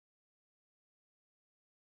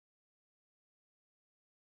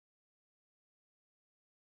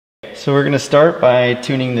So we're going to start by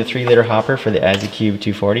tuning the 3-liter hopper for the Asycube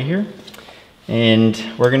 240 here. And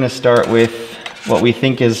we're going to start with what we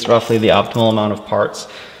think is roughly the optimal amount of parts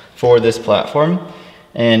for this platform.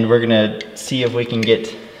 And we're going to see if we can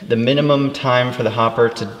get the minimum time for the hopper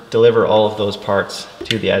to deliver all of those parts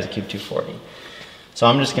to the Asycube 240. So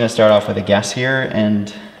I'm just going to start off with a guess here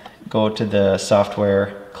and go to the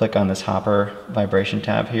software, click on this hopper vibration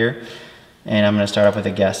tab here. And I'm going to start off with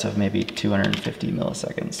a guess of maybe 250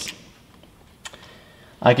 milliseconds.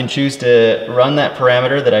 I can choose to run that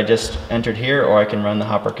parameter that I just entered here, or I can run the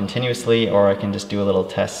hopper continuously, or I can just do a little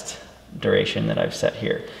test duration that I've set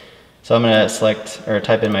here. So I'm going to select or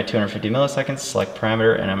type in my 250 milliseconds, select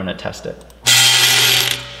parameter, and I'm going to test it.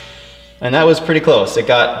 And that was pretty close. It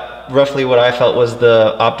got roughly what I felt was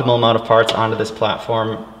the optimal amount of parts onto this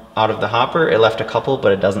platform out of the hopper. It left a couple,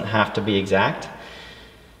 but it doesn't have to be exact.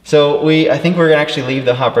 So I think we're going to actually leave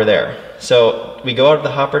the hopper there. So we go out of the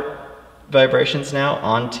hopper vibrations now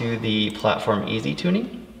onto the platform easy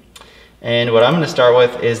tuning. And what I'm going to start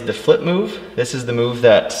with is the flip move. This is the move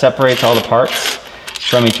that separates all the parts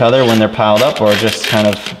from each other when they're piled up, or just kind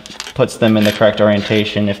of puts them in the correct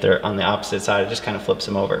orientation. If they're on the opposite side, it just kind of flips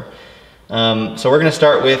them over. So we're going to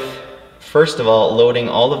start with, first of all, loading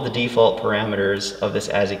all of the default parameters of this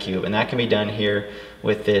Asycube, and that can be done here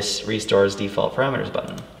with this Restores Default Parameters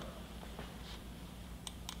button.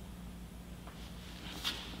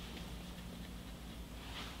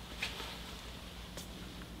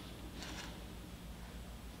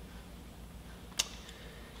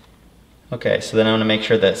 Okay, so then I'm going to make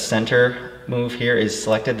sure that center move here is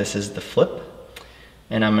selected. This is the flip.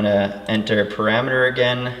 And I'm going to enter parameter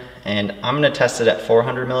again, and I'm going to test it at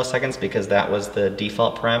 400 milliseconds because that was the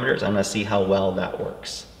default parameters. I'm going to see how well that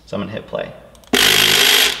works. So I'm going to hit play.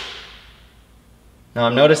 Now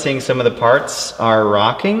I'm noticing some of the parts are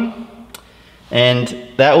rocking, and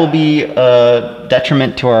that will be a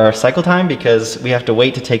detriment to our cycle time because we have to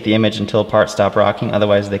wait to take the image until parts stop rocking.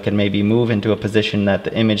 Otherwise they can maybe move into a position that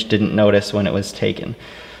the image didn't notice when it was taken.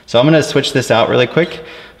 So I'm going to switch this out really quick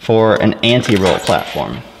for an anti-roll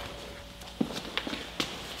platform.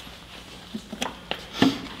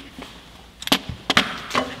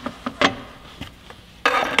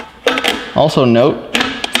 Also note,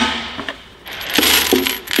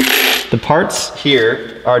 the parts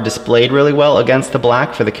here are displayed really well against the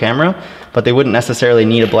black for the camera, but they wouldn't necessarily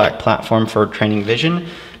need a black platform for training vision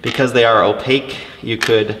because they are opaque. You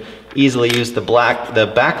could easily use the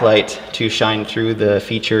backlight to shine through the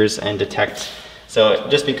features and detect. So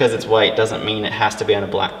just because it's white doesn't mean it has to be on a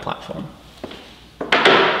black platform.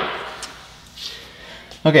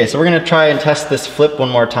 Okay, so we're going to try and test this flip one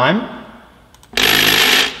more time.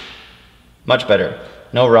 Much better.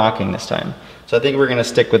 No rocking this time. So I think we're going to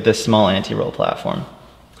stick with this small anti-roll platform.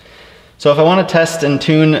 So if I want to test and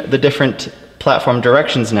tune the different platform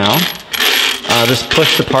directions now, I'll just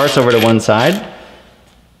push the parts over to one side.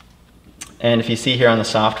 And if you see here on the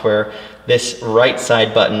software, this right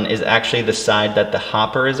side button is actually the side that the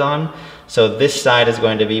hopper is on. So this side is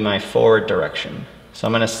going to be my forward direction. So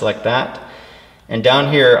I'm going to select that. And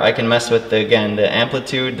down here I can mess with, again, the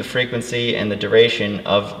amplitude, the frequency, and the duration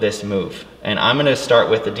of this move. And I'm going to start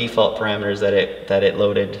with the default parameters that it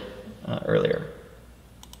loaded earlier.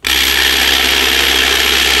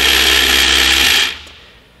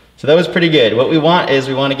 So that was pretty good. What we want is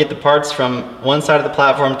we want to get the parts from one side of the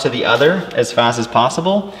platform to the other as fast as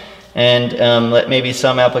possible. And maybe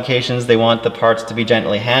some applications, they want the parts to be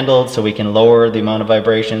gently handled so we can lower the amount of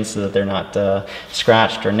vibrations so that they're not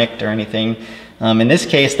scratched or nicked or anything. In this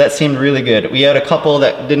case, that seemed really good. We had a couple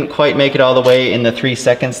that didn't quite make it all the way in the 3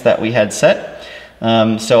 seconds that we had set.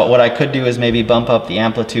 So what I could do is maybe bump up the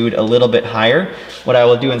amplitude a little bit higher. What I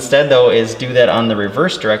will do instead though is do that on the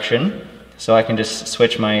reverse direction. So I can just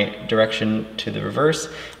switch my direction to the reverse.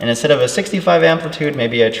 And instead of a 65 amplitude,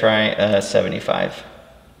 maybe I try a 75.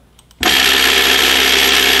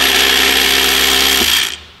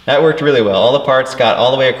 That worked really well. All the parts got all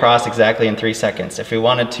the way across exactly in 3 seconds. If we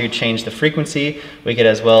wanted to change the frequency, we could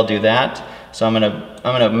as well do that. So I'm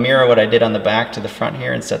gonna mirror what I did on the back to the front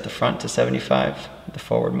here and set the front to 75, the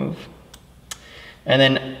forward move. And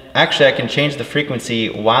then actually I can change the frequency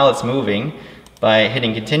while it's moving by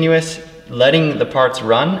hitting continuous, letting the parts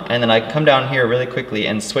run, and then I come down here really quickly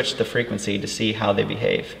and switch the frequency to see how they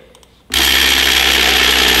behave.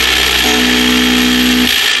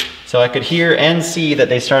 So I could hear and see that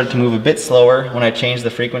they started to move a bit slower when I changed the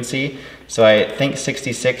frequency. So I think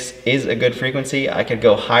 66 is a good frequency. I could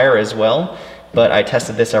go higher as well, but I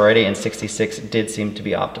tested this already and 66 did seem to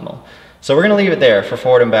be optimal. So we're going to leave it there for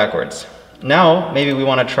forward and backwards. Now maybe we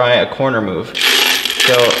want to try a corner move.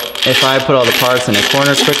 So if I put all the parts in a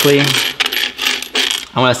corner quickly,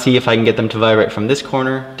 I want to see if I can get them to vibrate from this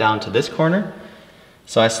corner down to this corner.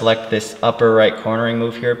 So I select this upper right cornering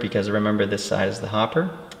move here because remember this side is the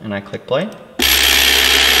hopper, and I click play.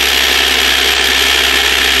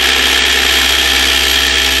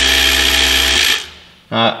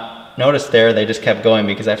 Notice there they just kept going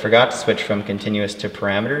because I forgot to switch from continuous to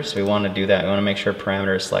parameters, so we want to do that. We want to make sure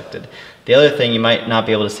parameter is selected. The other thing you might not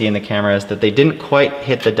be able to see in the camera is that they didn't quite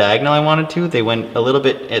hit the diagonal I wanted to. They went a little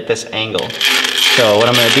bit at this angle. So what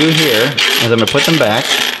I'm going to do here is I'm going to put them back.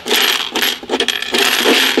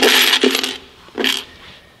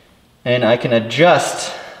 And I can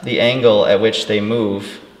adjust the angle at which they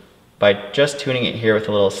move by just tuning it here with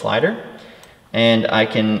a little slider. And I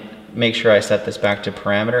can make sure I set this back to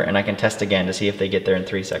parameter, and I can test again to see if they get there in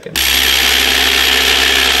 3 seconds.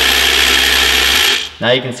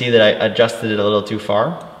 Now you can see that I adjusted it a little too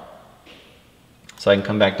far. So I can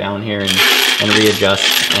come back down here and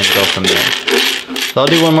readjust and go from there. So I'll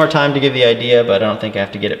do one more time to give the idea, but I don't think I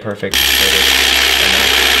have to get it perfect.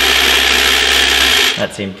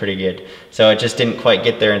 That seemed pretty good. So it just didn't quite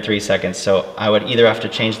get there in 3 seconds. So I would either have to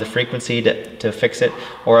change the frequency to fix it,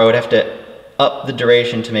 or I would have to up the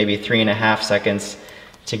duration to maybe 3.5 seconds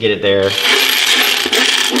to get it there.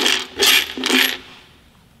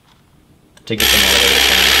 To get them all the way to the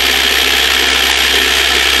center.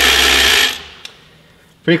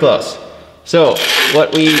 Pretty close. So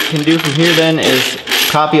what we can do from here then is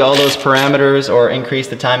copy all those parameters or increase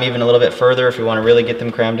the time even a little bit further if we want to really get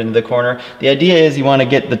them crammed into the corner. The idea is you want to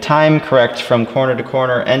get the time correct from corner to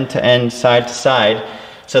corner, end to end, side to side,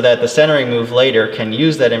 so that the centering move later can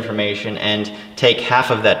use that information and take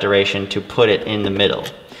half of that duration to put it in the middle.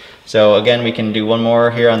 So again, we can do one more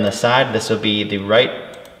here on the side. This will be the right,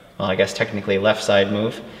 well, I guess technically left side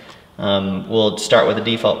move. We'll start with the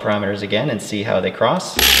default parameters again and see how they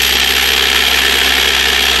cross.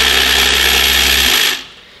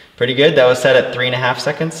 Pretty good. That was set at 3.5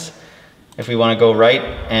 seconds. If we want to go right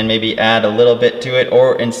and maybe add a little bit to it,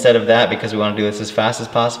 or instead of that, because we want to do this as fast as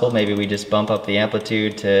possible, maybe we just bump up the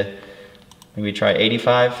amplitude to maybe try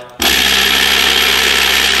 85.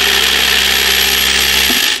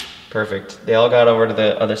 Perfect. They all got over to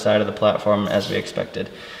the other side of the platform as we expected.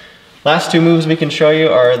 Last two moves we can show you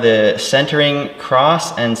are the centering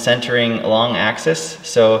cross and centering long axis.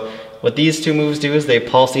 So what these two moves do is they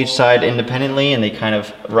pulse each side independently and they kind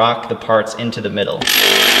of rock the parts into the middle.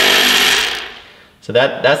 So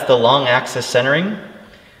that's the long axis centering.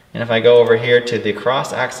 And if I go over here to the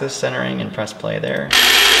cross axis centering and press play there.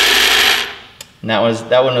 And that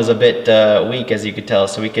one was a bit weak, as you could tell,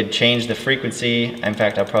 so we could change the frequency. In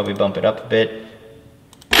fact, I'll probably bump it up a bit.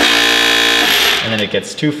 And then it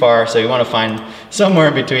gets too far, so you want to find somewhere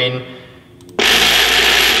in between.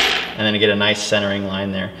 And then get a nice centering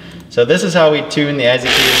line there. So this is how we tune the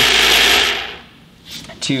Asycube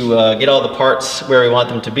to get all the parts where we want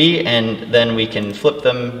them to be, and then we can flip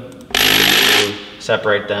them,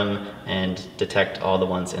 separate them, and detect all the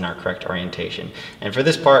ones in our correct orientation. And for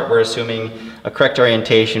this part, we're assuming a correct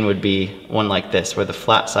orientation would be one like this, where the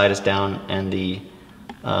flat side is down and the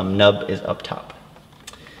nub is up top.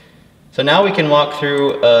 So now we can walk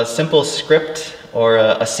through a simple script or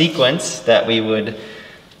a sequence that we would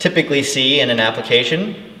typically see in an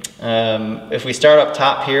application. If we start up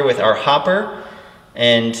top here with our hopper,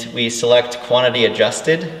 and we select quantity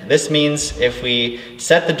adjusted. This means if we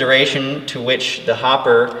set the duration to which the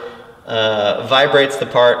hopper vibrates the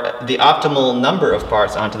optimal number of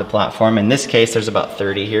parts onto the platform. In this case, there's about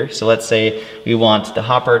 30 here. So let's say we want the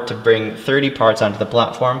hopper to bring 30 parts onto the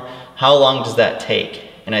platform. How long does that take?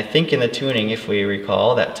 And I think in the tuning, if we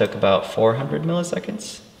recall, that took about 400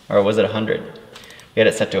 milliseconds, or was it 100? We had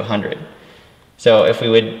it set to 100. So if we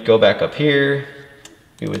would go back up here,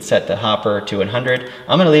 we would set the hopper to 100.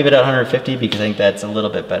 I'm going to leave it at 150 because I think that's a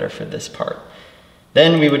little bit better for this part.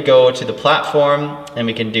 Then we would go to the platform and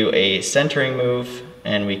we can do a centering move,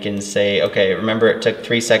 and we can say, okay, remember it took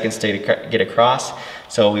 3 seconds to get across,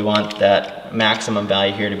 so we want that maximum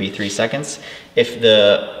value here to be 3 seconds. If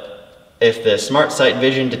the Smart Sight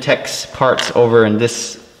Vision detects parts over in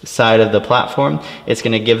this side of the platform, it's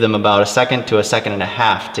going to give them about 1 second to 1.5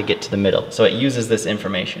 seconds to get to the middle. So it uses this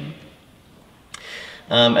information.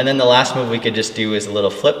 And then the last move we could just do is a little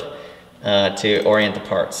flip to orient the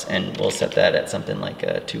parts, and we'll set that at something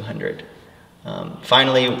like 200.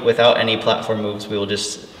 Finally, without any platform moves, we will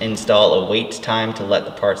just install a wait time to let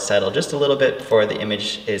the parts settle just a little bit before the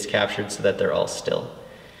image is captured so that they're all still.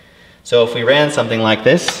 So if we ran something like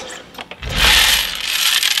this,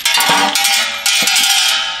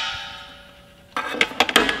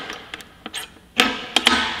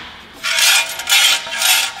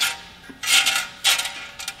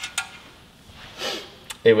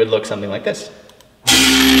 it would look something like this.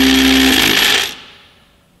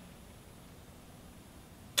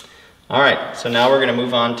 All right, so now we're going to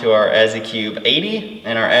move on to our Asycube 80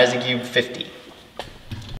 and our Asycube 50.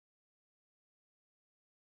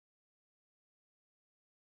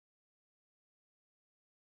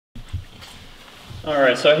 All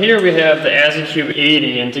right, so here we have the Asycube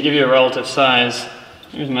 80, and to give you a relative size,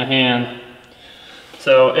 here's my hand.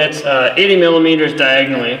 So it's 80 millimeters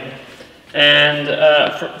diagonally, and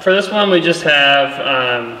for this one we just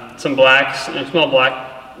have some small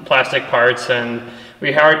black plastic parts, and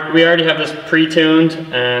we already have this pre-tuned,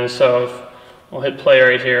 and so we'll hit play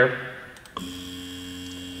right here.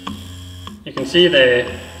 You can see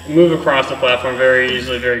they move across the platform very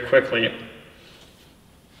easily, very quickly.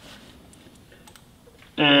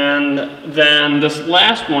 And then this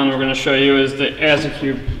last one we're going to show you is the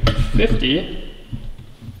Asycube 50.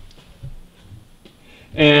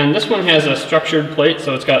 And this one has a structured plate,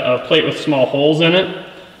 so it's got a plate with small holes in it.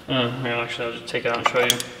 Here, actually, I'll just take it out and show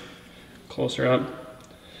you closer up.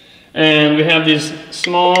 And we have these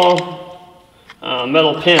small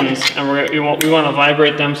metal pins, and we want to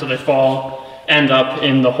vibrate them so they end up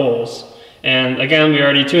in the holes. And again, we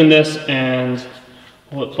already tuned this, and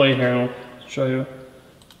we'll hit play here and I'll show you.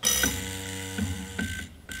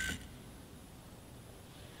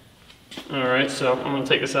 Alright, so I'm going to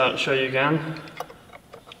take this out and show you again.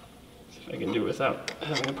 See if I can do it without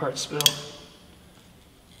having the part spill.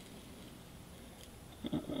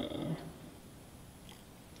 You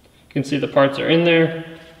can see the parts are in there,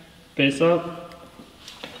 face up.